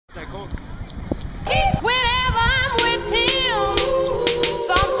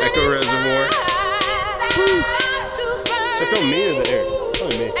Oh, me or the air?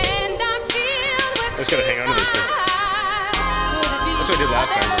 Probably me. I just gotta hang on to this thing. That's what I did last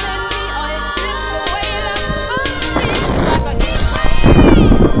time.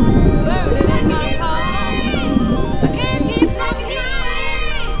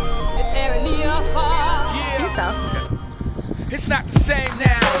 It's not the same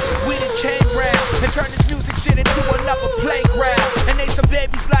now. We done came round and turned this music shit into another playground. And they some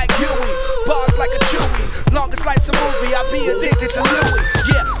babies like Huey, bars like a Chewy. Longest life's a movie, I'll be addicted to Louis.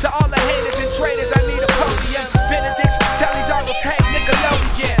 Yeah, to all the haters and traitors, I need a podium. Benedict's, Telly's, Arnold's, hey,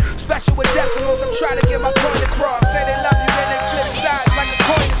 Nickelodeon. Special with decimals, I'm trying to get my point across. Say they love you, then they flip sides like a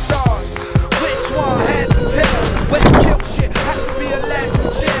coin toss. Which one, heads or tails? When you kill shit, I should be alleged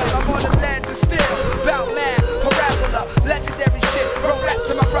in jail. I'm on the ledge and still about math, parabola, legendary shit. Wrote raps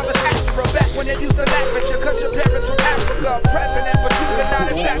to my brother's after back when they used to laugh at you, cause your parents from Africa. President, but you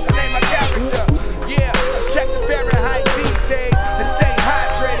cannot assassinate my character. Yeah, just check the Fahrenheit these days and stay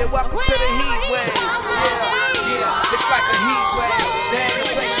hydrated. Welcome to the heat wave. Yeah, it's like a heat wave. There ain't a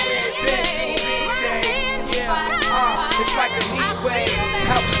place where it's been to these days. Yeah, it's like a heat wave.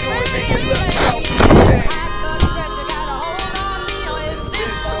 How we do it, make it look so easy.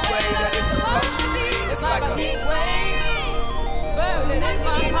 This the way that it's supposed to be. It's like a heat wave. Burning in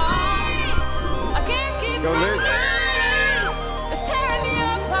my heart. I can't keep it's tearing me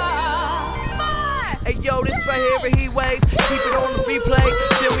apart. Hey yo, this right here a heat wave. Keep it on the replay.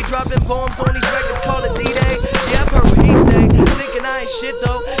 Still we dropping bombs on these records, call it D-Day. Yeah, I've heard what he say. Thinking I ain't shit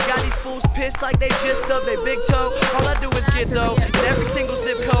though. Got these fools pissed like they just up their big toe. All I do is get though. In every single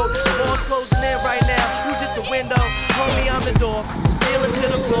zip code. The walls closing in right now. You just a window. Homie, I'm the door. From the ceiling to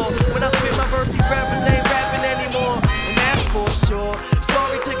the floor. When I spit my verse, these rappers ain't rapping anymore. And that's for sure.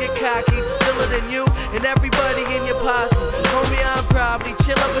 Sorry to get cocky, just stiller than you and everybody in your posse. Homie, I'm probably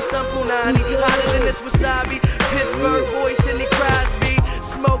chillin' with some punani. Hotter than this wasabi. Pittsburgh boy, Sidney Crosby.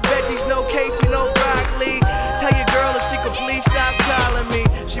 Smoke veggies, no Casey, no broccoli. Tell your girl if she could please stop calling me.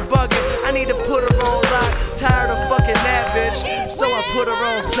 She bugging, I need to put her on lock. Tired of fucking that bitch, so I put her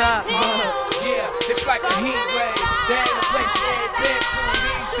on top. Yeah, it's like a heat wave. There ain't a place where it's been to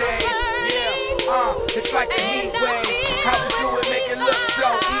these days. Yeah, it's like a heat wave. How we do it, make it look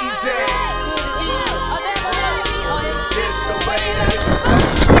so easy. Is this the way that it's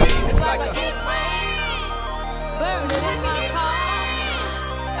supposed to be? It's like a heat wave. Burning in my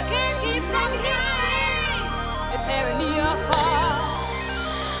heart. I can't keep from here. It's tearing me apart.